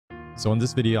So in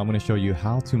this video, I'm going to show you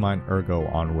how to mine Ergo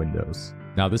on Windows.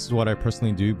 Now, this is what I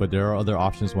personally do, but there are other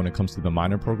options when it comes to the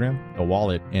miner program, the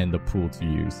wallet, and the pool to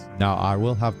use. Now, I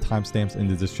will have timestamps in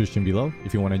the description below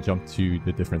if you want to jump to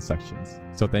the different sections.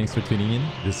 So thanks for tuning in.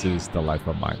 This is The Life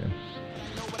of Miner.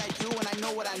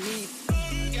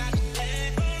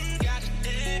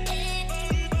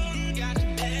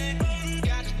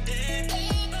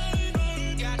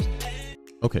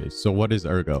 Okay, so what is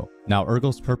Ergo? Now,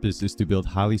 Ergo's purpose is to build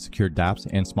highly secure dApps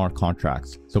and smart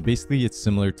contracts. So basically, it's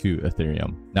similar to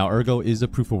Ethereum. Now, Ergo is a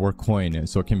proof of work coin,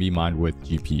 so it can be mined with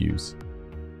GPUs.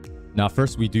 Now,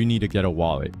 first, we do need to get a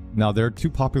wallet. Now, there are two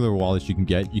popular wallets you can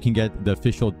get. You can get the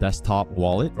official desktop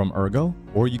wallet from Ergo,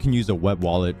 or you can use a web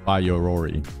wallet by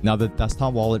Yorori. Now, the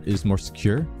desktop wallet is more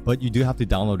secure, but you do have to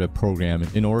download a program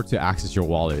in order to access your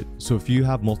wallet. So if you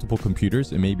have multiple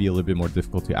computers, it may be a little bit more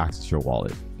difficult to access your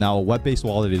wallet. Now, a web-based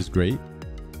wallet is great.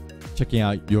 Checking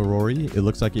out Yorori, it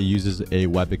looks like it uses a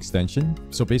web extension.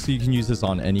 So basically, you can use this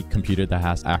on any computer that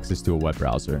has access to a web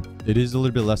browser. It is a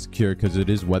little bit less secure because it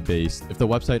is web-based. If the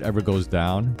website ever goes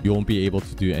down, you won't be able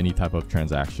to do any type of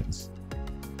transactions.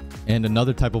 And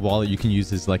another type of wallet you can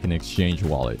use is like an exchange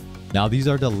wallet. Now, these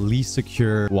are the least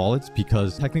secure wallets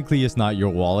because technically it's not your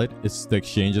wallet, it's the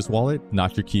exchange's wallet,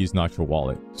 not your keys, not your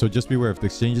wallet. So just beware, if the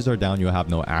exchanges are down, you'll have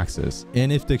no access.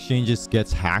 And if the exchanges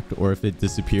gets hacked or if it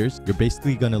disappears, you're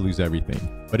basically gonna lose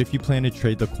everything. But if you plan to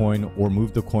trade the coin or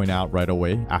move the coin out right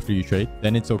away after you trade,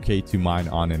 then it's okay to mine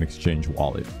on an exchange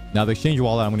wallet. Now, the exchange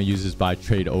wallet I'm going to use is by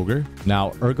TradeOgre.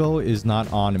 Now, Ergo is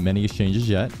not on many exchanges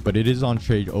yet, but it is on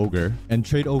TradeOgre, and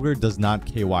TradeOgre does not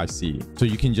KYC, so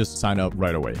you can just sign up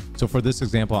right away. So for this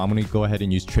example, I'm going to go ahead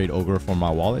and use TradeOgre for my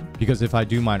wallet, because if I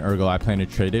do mine Ergo, I plan to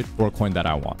trade it for a coin that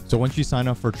I want. So once you sign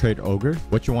up for TradeOgre,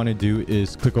 what you want to do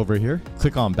is click over here,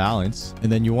 click on balance,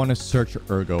 and then you want to search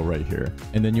Ergo right here.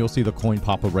 And then you'll see the coin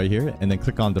pop up right here, and then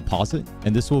click on deposit.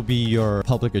 And this will be your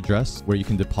public address where you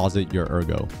can deposit your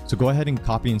Ergo. So go ahead and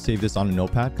copy and save this on a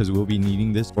notepad because we'll be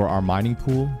needing this for our mining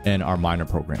pool and our miner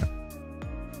program.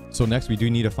 So next, we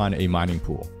do need to find a mining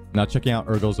pool. Now, checking out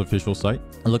Ergo's official site,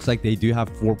 it looks like they do have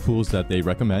 4 pools that they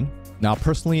recommend. Now,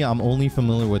 personally, I'm only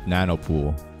familiar with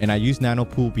Nanopool, and I used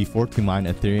Nanopool before to mine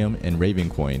Ethereum and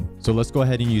Ravencoin. So let's go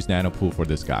ahead and use Nanopool for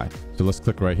this guy. So let's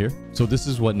click right here. So this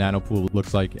is what Nanopool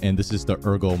looks like, and this is the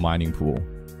Ergo mining pool.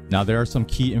 Now, there are some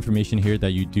key information here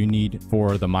that you do need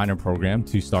for the miner program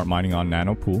to start mining on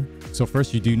Nanopool. So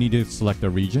first, you do need to select a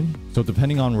region. So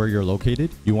depending on where you're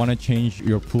located, you want to change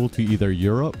your pool to either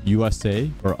Europe,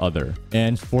 USA, or other.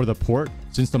 And for the port,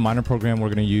 since the miner program we're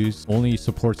going to use only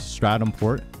supports Stratum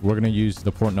port, we're going to use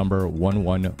the port number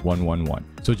 11111.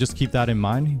 So just keep that in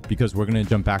mind because we're going to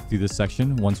jump back to this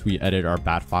section once we edit our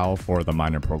bat file for the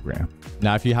miner program.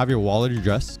 Now, if you have your wallet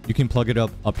address, you can plug it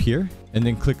up here and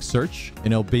then click search, and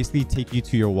it'll basically take you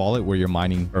to your wallet where you're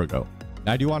mining Ergo.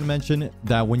 Now, I do want to mention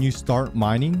that when you start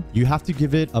mining, you have to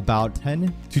give it about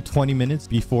 10 to 20 minutes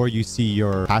before you see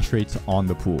your hash rates on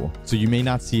the pool. So you may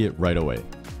not see it right away.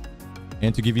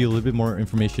 And to give you a little bit more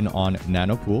information on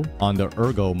Nanopool, on the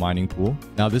Ergo mining pool.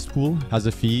 Now, this pool has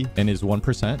a fee and is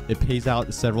 1%. It pays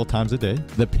out several times a day.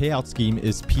 The payout scheme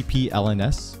is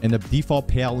PPLNS, and the default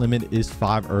payout limit is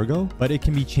 5 Ergo, but it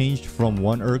can be changed from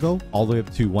 1 Ergo all the way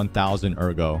up to 1,000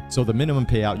 Ergo. So the minimum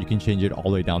payout, you can change it all the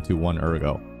way down to 1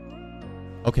 Ergo.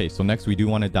 Okay, so next we do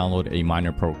want to download a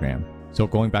miner program. So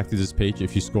going back to this page,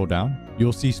 if you scroll down,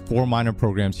 you'll see 4 miner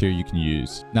programs here you can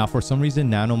use. Now, for some reason,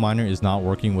 Nano Miner is not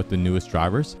working with the newest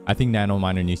drivers. I think Nano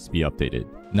Miner needs to be updated.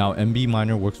 Now, MB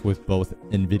Miner works with both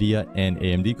NVIDIA and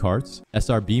AMD cards.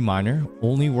 SRB Miner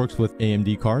only works with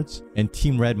AMD cards, and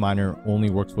Team Red Miner only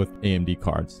works with AMD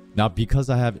cards. Now, because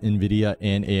I have NVIDIA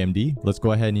and AMD, let's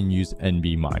go ahead and use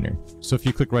NB Miner. So if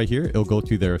you click right here, it'll go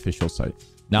to their official site.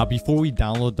 Now, before we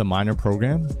download the miner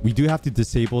program, we do have to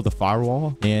disable the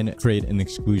firewall and create an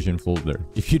exclusion folder.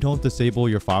 If you don't disable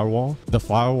your firewall, the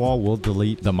firewall will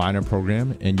delete the miner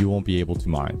program and you won't be able to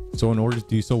mine. So in order to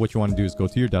do so, what you want to do is go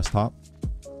to your desktop.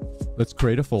 Let's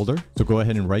create a folder. So go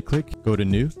ahead and right click, go to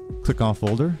new, click on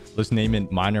folder. Let's name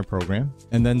it miner program.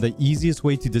 And then the easiest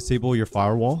way to disable your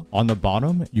firewall, on the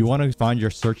bottom, you want to find your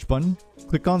search button,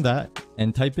 click on that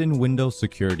and type in Windows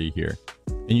Security here.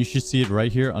 And you should see it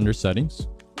right here under settings.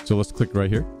 So let's click right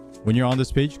here. When you're on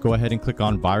this page, go ahead and click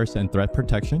on virus and threat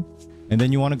protection. And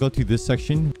then you want to go to this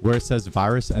section where it says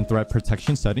virus and threat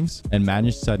protection settings and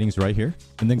manage settings right here.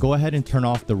 And then go ahead and turn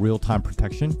off the real-time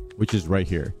protection, which is right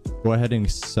here. Go ahead and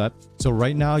accept. So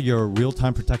right now your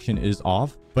real-time protection is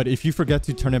off, but if you forget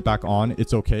to turn it back on,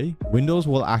 it's okay. Windows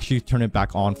will actually turn it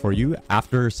back on for you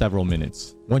after several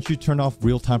minutes. Once you turn off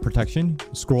real-time protection,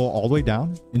 scroll all the way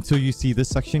down until you see this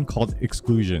section called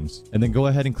exclusions. And then go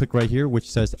ahead and click right here,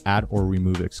 which says add or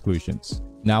remove exclusions.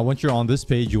 Now, once you're on this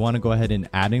page, you want to go ahead and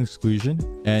add an exclusion,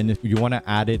 and you want to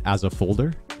add it as a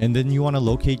folder. And then you want to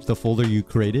locate the folder you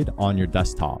created on your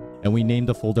desktop. And we named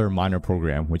the folder Mine Ergo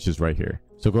program, which is right here.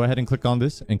 So go ahead and click on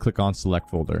this and click on select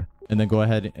folder. And then go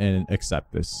ahead and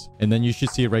accept this. And then you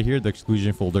should see it right here, the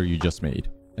exclusion folder you just made.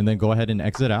 And then go ahead and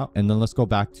exit out. And then let's go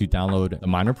back to download the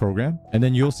Mine Ergo program. And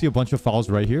then you'll see a bunch of files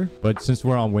right here. But since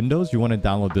we're on Windows, you want to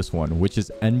download this one, which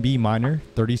is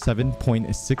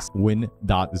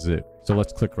nbminer37.6win.zip. So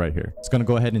let's click right here. It's going to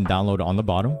go ahead and download on the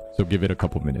bottom. So give it a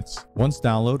couple minutes. Once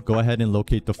download, go ahead and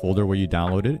locate the folder where you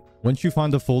downloaded it. Once you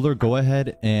find the folder, go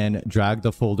ahead and drag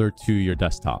the folder to your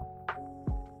desktop.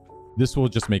 This will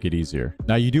just make it easier.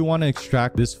 Now, you do want to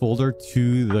extract this folder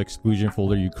to the exclusion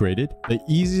folder you created. The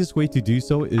easiest way to do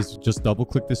so is just double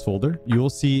click this folder. You will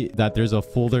see that there's a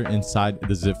folder inside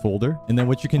the zip folder. And then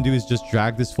what you can do is just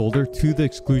drag this folder to the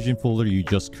exclusion folder you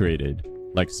just created,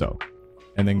 like so.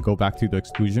 And then go back to the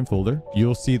exclusion folder.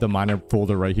 You'll see the miner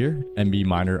folder right here,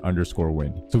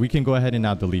 nbminer_win. So we can go ahead and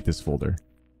now delete this folder.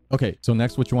 Okay, so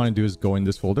next what you want to do is go in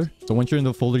this folder. So once you're in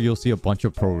the folder, you'll see a bunch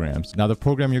of programs. Now the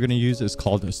program you're going to use is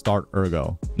called Start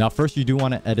Ergo. Now first you do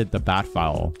want to edit the bat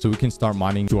file so we can start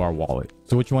mining to our wallet.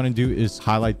 So what you want to do is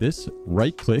highlight this,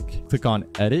 right click on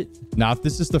edit. Now if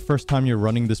this is the first time you're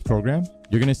running this program,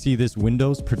 you're going to see this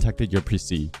Windows protected your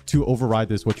PC. To override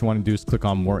this, what you want to do is click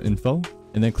on more info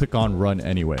and then click on run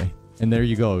anyway. And there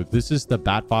you go. This is the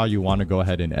bat file you want to go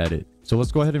ahead and edit. So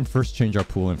let's go ahead and first change our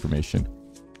pool information.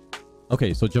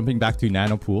 Okay, so jumping back to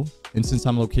Nano Pool, and since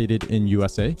I'm located in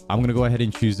USA, I'm going to go ahead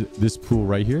and choose this pool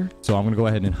right here. So I'm going to go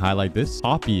ahead and highlight this,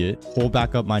 copy it, hold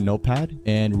back up my notepad,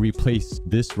 and replace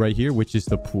this right here, which is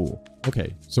the pool.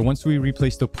 Okay, so once we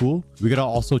replace the pool, we got to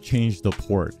also change the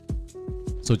port.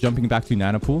 So jumping back to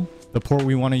Nano Pool, the port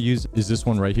we want to use is this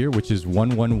one right here, which is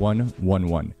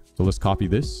 11111. So let's copy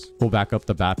this, pull back up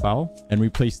the bat file, and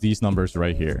replace these numbers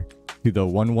right here to the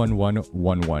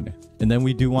 11111. And then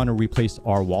we do want to replace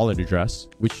our wallet address,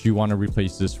 which you want to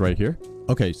replace this right here.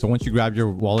 Okay, so once you grab your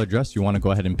wallet address, you want to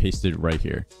go ahead and paste it right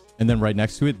here. And then right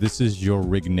next to it, this is your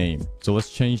rig name. So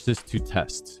let's change this to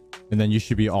test. And then you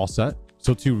should be all set.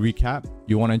 So to recap,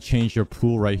 you want to change your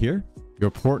pool right here,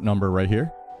 your port number right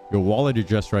here, your wallet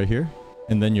address right here,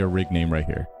 and then your rig name right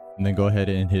here. And then go ahead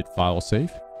and hit file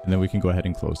save. And then we can go ahead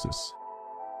and close this.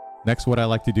 Next, what I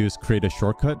like to do is create a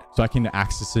shortcut so I can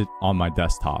access it on my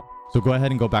desktop. So go ahead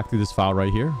and go back to this file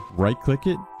right here, right click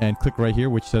it and click right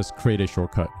here, which says create a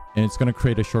shortcut. And it's going to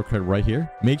create a shortcut right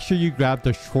here. Make sure you grab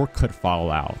the shortcut file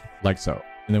out like so.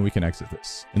 And then we can exit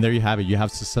this. And there you have it. You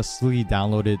have successfully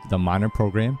downloaded the miner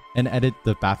program and edit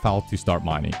the bat file to start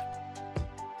mining.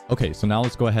 Okay, so now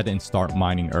let's go ahead and start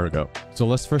mining Ergo. So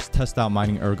let's first test out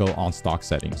mining Ergo on stock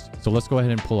settings. So let's go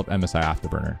ahead and pull up MSI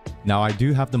Afterburner. Now I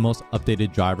do have the most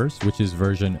updated drivers, which is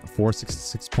version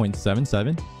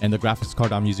 466.77. And the graphics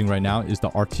card I'm using right now is the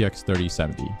RTX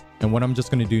 3070. And what I'm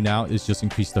just going to do now is just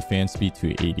increase the fan speed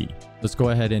to 80. Let's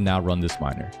go ahead and now run this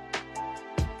miner.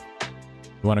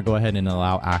 You want to go ahead and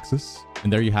allow access.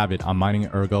 And there you have it. I'm mining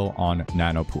Ergo on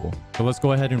Nano Pool. So let's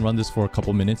go ahead and run this for a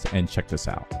couple minutes and check this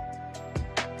out.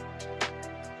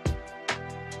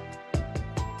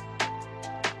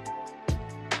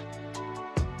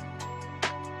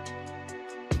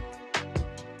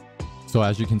 So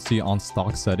as you can see on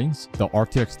stock settings, the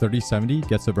RTX 3070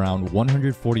 gets around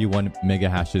 141 mega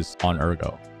hashes on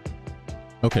Ergo.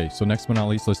 Okay, so next but not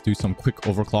least, let's do some quick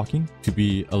overclocking to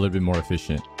be a little bit more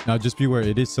efficient. Now just be aware,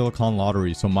 it is silicon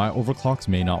lottery, so my overclocks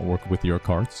may not work with your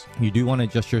cards. You do want to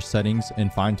adjust your settings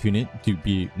and fine tune it to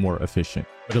be more efficient.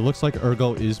 But it looks like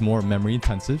Ergo is more memory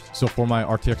intensive. So for my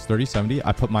RTX 3070,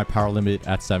 I put my power limit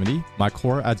at 70, my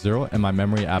core at 0, and my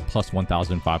memory at plus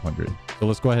 1500. So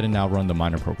let's go ahead and now run the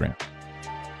miner program.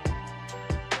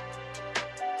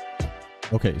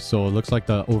 Okay, so it looks like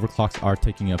the overclocks are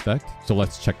taking effect. So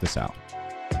let's check this out.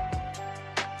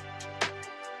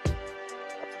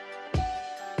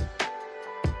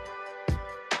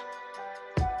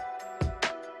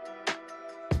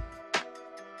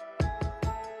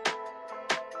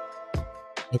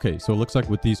 Okay, so it looks like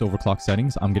with these overclock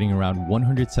settings, I'm getting around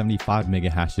 175 mega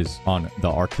hashes on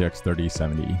the RTX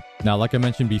 3070. Now, like I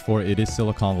mentioned before, it is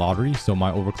silicon lottery, so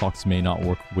my overclocks may not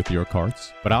work with your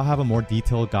cards, but I'll have a more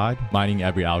detailed guide mining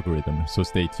every algorithm, so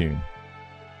stay tuned.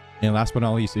 And last but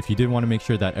not least, if you did want to make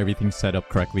sure that everything's set up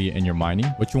correctly in your mining,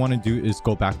 what you want to do is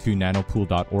go back to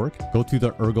nanopool.org, go to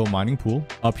the Ergo mining pool.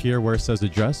 Up here where it says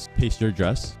address, paste your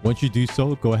address. Once you do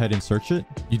so, go ahead and search it.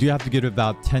 You do have to give it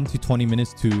about 10 to 20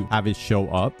 minutes to have it show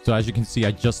up. So as you can see,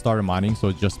 I just started mining, so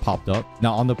it just popped up.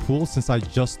 Now on the pool, since I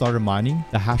just started mining,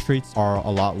 the hash rates are a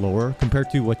lot lower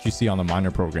compared to what you see on the miner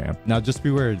program. Now just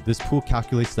beware, this pool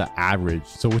calculates the average.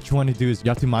 So what you want to do is you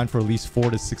have to mine for at least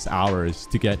 4 to 6 hours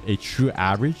to get a true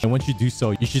average. And once you do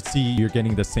so, you should see you're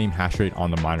getting the same hash rate on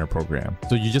the miner program.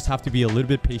 So you just have to be a little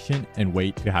bit patient and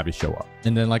wait to have it show up.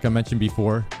 And then like I mentioned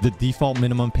before, the default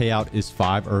minimum payout is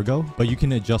 5 Ergo, but you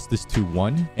can adjust this to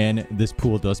 1, and this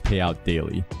pool does pay out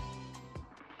daily.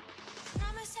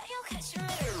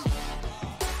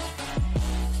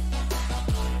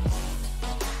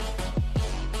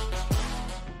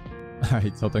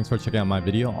 Alright, so thanks for checking out my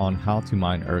video on how to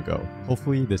mine Ergo.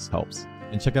 Hopefully this helps.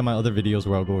 And check out my other videos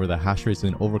where I'll go over the hash rates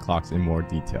and overclocks in more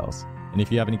details. And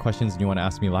if you have any questions and you want to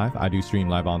ask me live, I do stream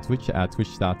live on Twitch at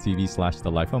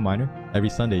twitch.tv/thelifeofminer every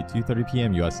Sunday, 2:30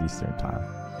 p.m. US Eastern Time.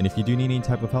 And if you do need any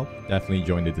type of help, definitely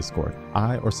join the Discord.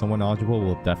 I or someone knowledgeable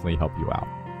will definitely help you out.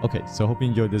 Okay, so hope you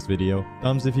enjoyed this video.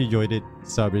 Thumbs if you enjoyed it,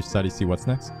 sub if you decided to see what's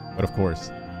next. But of course,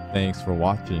 thanks for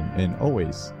watching, and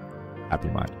always, happy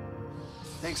mining.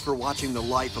 Thanks for watching The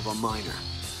Life of a Miner.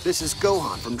 This is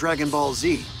Gohan from Dragon Ball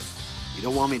Z. You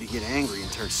don't want me to get angry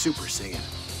and turn Super Saiyan,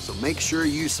 so make sure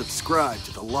you subscribe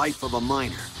to The Life of a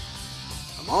Miner.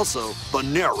 I'm also the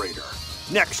narrator.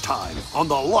 Next time on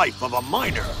The Life of a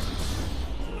Miner.